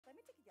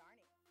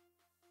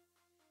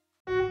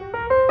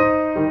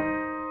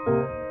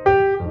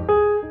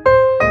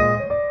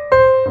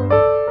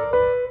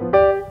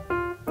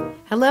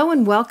Hello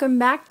and welcome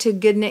back to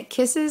GoodKnit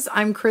Kisses.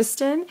 I'm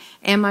Kristen,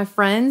 and my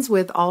friends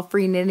with All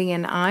Free Knitting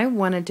and I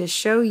wanted to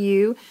show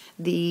you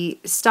the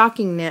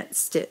stockinette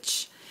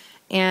stitch.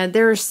 And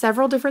there are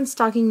several different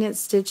stockinette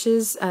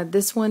stitches.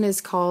 This one is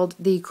called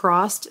the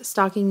Crossed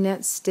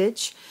Stockinette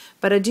stitch,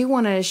 but I do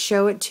want to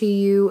show it to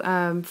you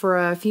for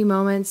a few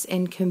moments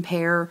and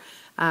compare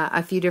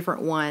a few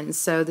different ones.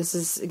 So this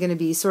is going to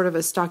be sort of a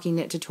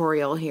stockinette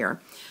tutorial here.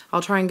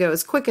 I'll try and go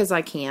as quick as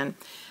I can.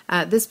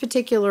 This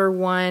particular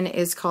one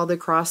is called the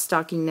Crossed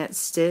Stockinette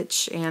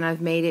stitch, and I've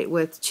made it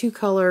with 2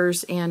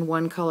 colors and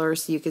 1 color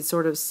so you can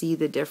sort of see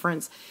the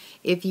difference.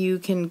 If you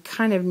can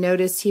kind of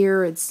notice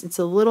here, it's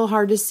a little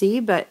hard to see,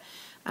 but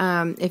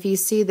if you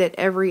see that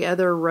every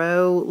other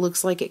row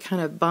looks like it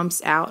kind of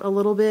bumps out a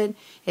little bit,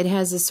 it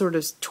has this sort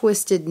of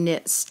twisted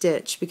knit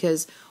stitch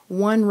because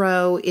one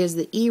row is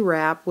the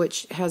E-wrap,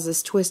 which has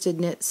this twisted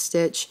knit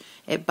stitch.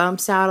 It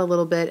bumps out a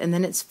little bit and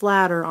then it's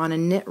flatter on a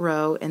knit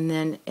row, and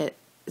then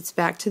it's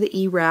back to the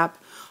E-wrap,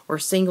 or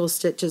single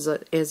stitch as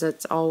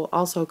it's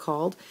also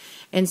called.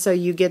 And so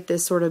you get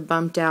this sort of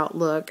bumped out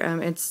look.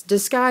 It's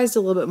disguised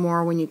a little bit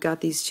more when you've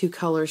got these 2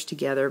 colors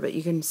together, but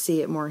you can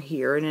see it more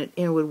here, and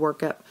it would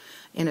work up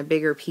in a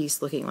bigger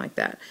piece looking like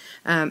that.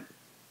 And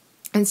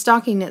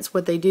stockinettes,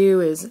 what they do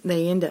is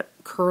they end up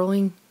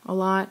curling a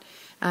lot.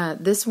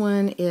 This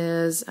one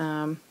is,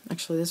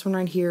 actually this one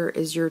right here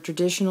is your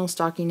traditional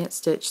stockinette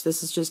stitch.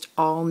 This is just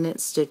all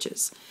knit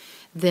stitches.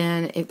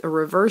 Then a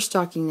reverse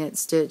stockinette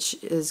stitch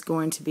is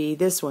going to be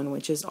this one,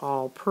 which is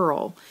all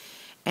purl.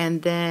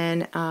 And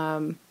then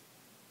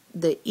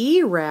the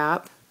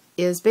E-wrap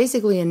is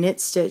basically a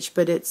knit stitch,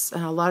 but it's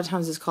a lot of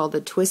times it's called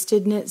the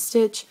twisted knit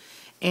stitch,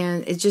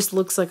 and it just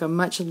looks like a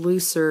much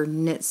looser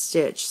knit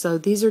stitch. So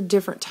these are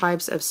different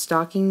types of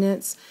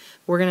stockinettes.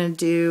 We're going to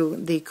do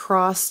the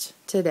crossed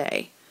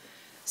today.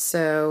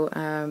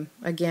 So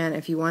again,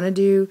 if you want to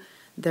do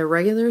the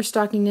regular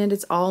stockinette,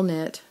 it's all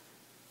knit.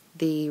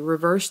 The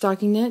reverse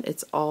stockinette,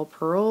 it's all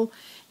purl,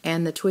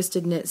 and the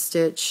twisted knit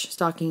stitch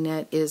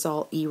stockinette is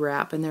all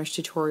E-wrap, and there's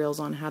tutorials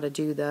on how to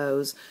do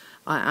those.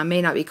 I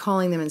may not be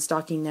calling them and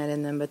stockinette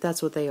in them, but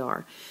that's what they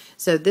are.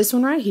 So this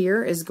one right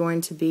here is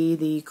going to be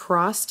the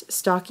Crossed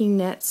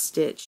Stockinette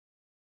stitch,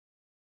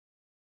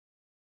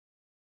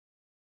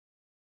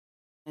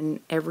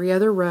 and every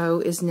other row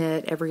is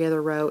knit, every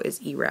other row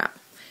is E-wrap.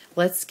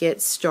 Let's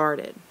get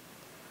started.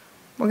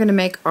 We're going to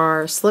make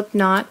our slip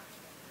knot,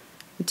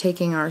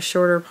 taking our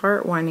shorter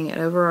part, winding it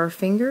over our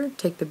finger,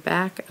 take the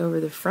back over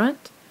the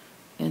front,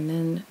 and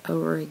then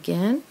over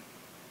again.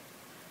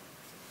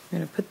 We're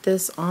going to put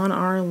this on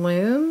our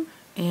loom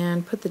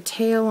and put the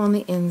tail on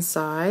the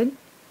inside.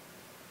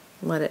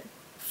 Let it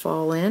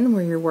fall in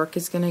where your work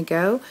is going to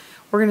go.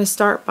 We're going to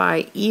start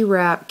by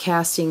E-wrap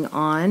casting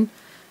on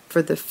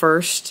for the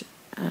first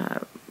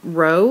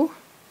row.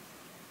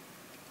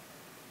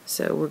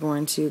 So we're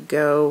going to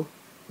go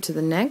to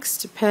the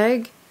next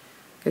peg,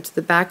 go to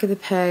the back of the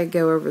peg,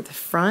 go over the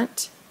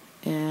front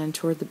and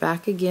toward the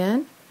back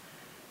again,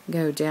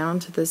 go down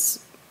to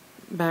this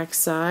back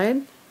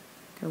side,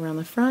 go around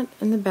the front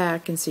and the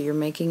back, and so you're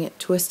making it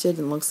twisted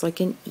and looks like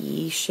an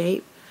E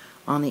shape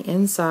on the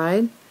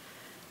inside.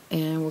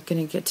 And we're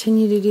going to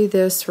continue to do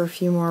this for a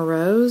few more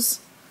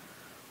rows.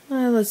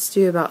 Let's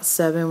do about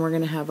 7. We're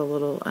going to have a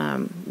little,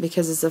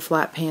 because it's a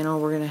flat panel,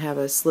 we're going to have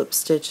a slip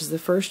stitch as the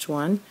first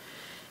one.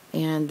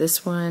 And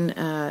this one,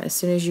 as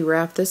soon as you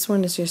wrap this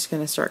one, it's just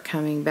going to start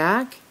coming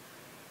back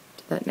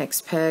to that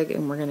next peg,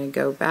 and we're going to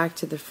go back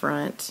to the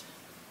front,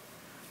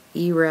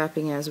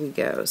 E-wrapping as we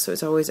go. So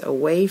it's always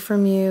away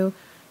from you,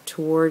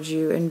 towards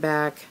you, and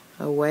back,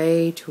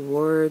 away,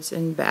 towards,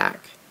 and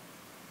back.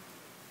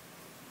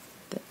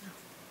 Then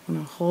I'm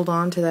going to hold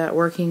on to that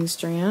working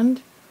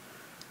strand,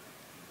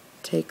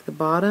 take the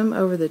bottom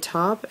over the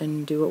top,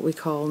 and do what we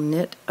call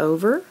knit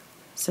over.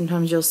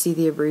 Sometimes you'll see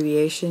the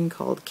abbreviation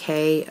called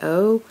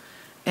KO,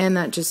 and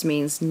that just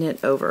means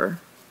knit over.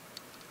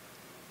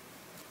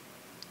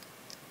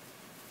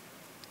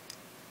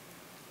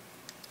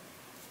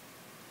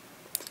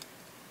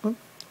 Oh.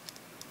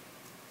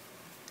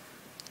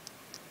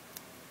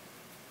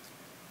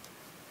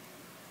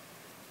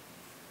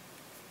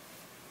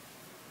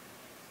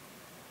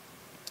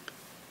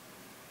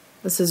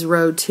 This is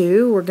row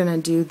 2. We're going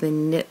to do the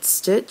knit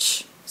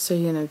stitch. So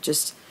you're going to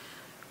just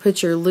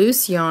put your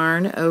loose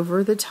yarn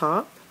over the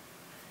top,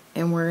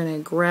 and we're going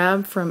to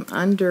grab from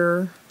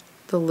under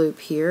the loop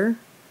here.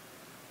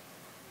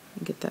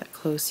 Get that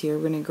close here.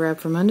 We're going to grab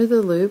from under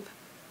the loop,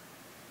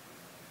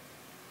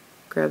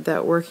 grab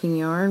that working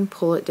yarn,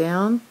 pull it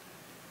down,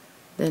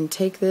 then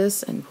take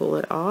this and pull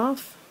it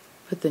off,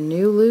 put the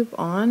new loop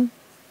on,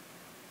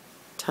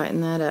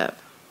 tighten that up.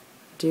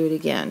 Do it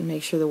again.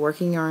 Make sure the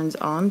working yarn's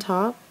on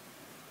top.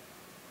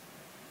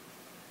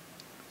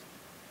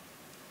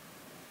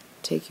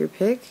 Take your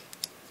pick,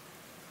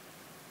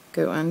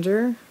 go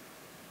under,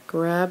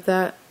 grab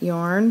that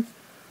yarn,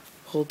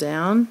 pull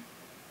down,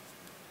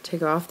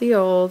 take off the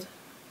old,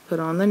 put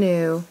on the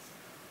new,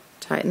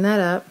 tighten that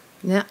up.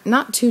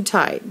 Not too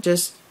tight,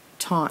 just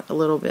taut a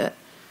little bit.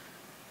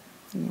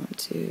 You want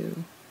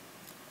to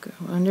Go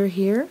under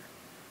here,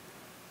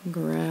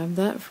 grab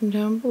that from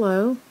down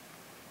below,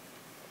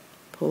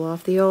 pull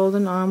off the old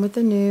and on with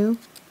the new,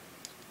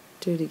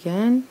 do it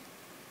again,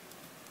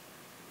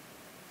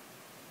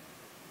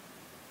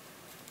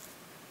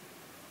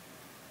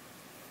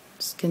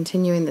 just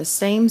continuing the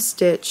same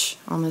stitch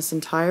on this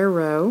entire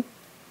row.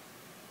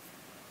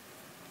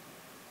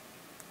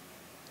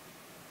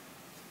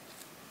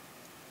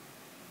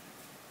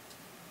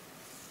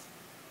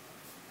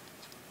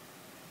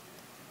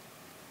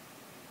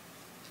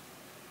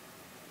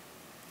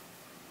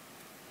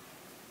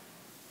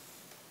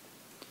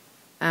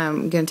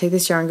 I'm going to take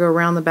this yarn, go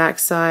around the back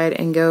side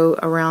and go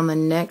around the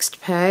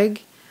next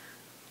peg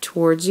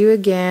towards you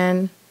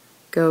again,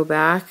 go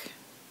back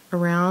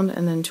around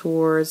and then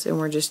towards, and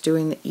we're just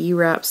doing the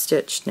E-wrap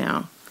stitch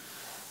now.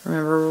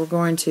 Remember, we're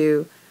going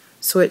to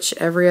switch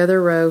every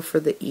other row for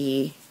the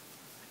E,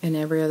 and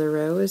every other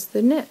row is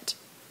the knit.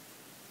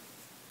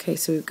 Okay,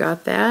 so we've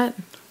got that.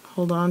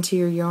 Hold on to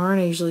your yarn.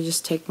 I usually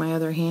just take my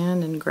other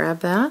hand and grab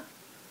that.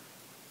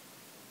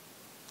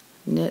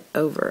 Knit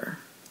over.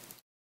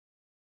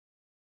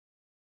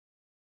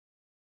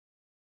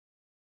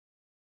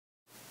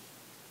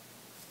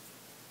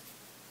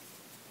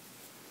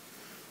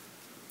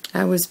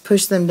 I always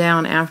push them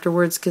down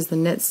afterwards because the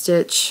knit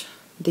stitch,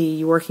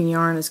 the working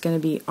yarn, is going to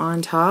be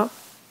on top,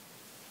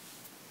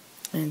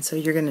 and so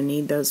you're going to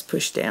need those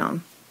pushed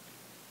down.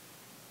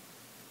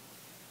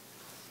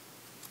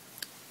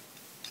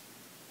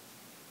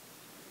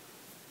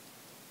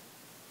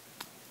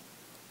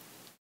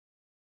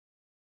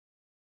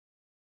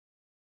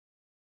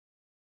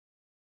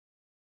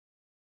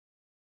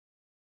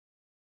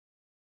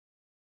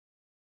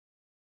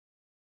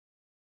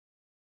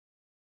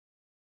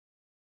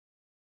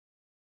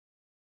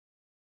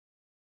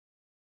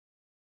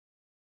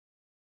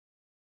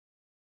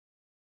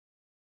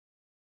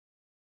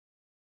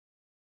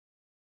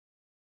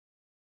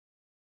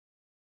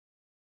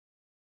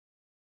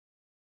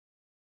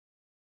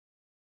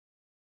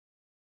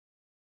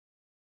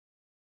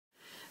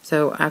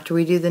 So after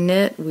we do the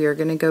knit, we are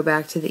going to go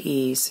back to the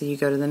E. So you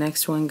go to the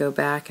next one, go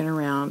back and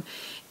around,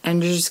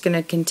 and you're just going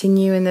to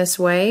continue in this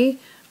way,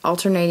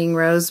 alternating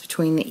rows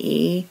between the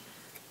E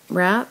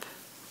wrap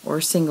or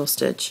single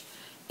stitch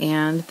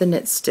and the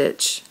knit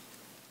stitch.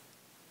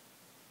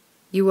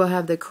 You will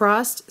have the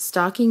crossed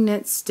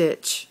stockinette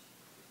stitch,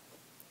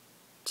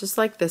 just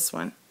like this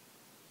one.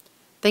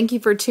 Thank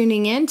you for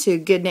tuning in to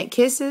Good Knit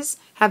Kisses.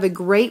 Have a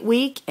great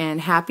week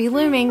and happy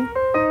looming!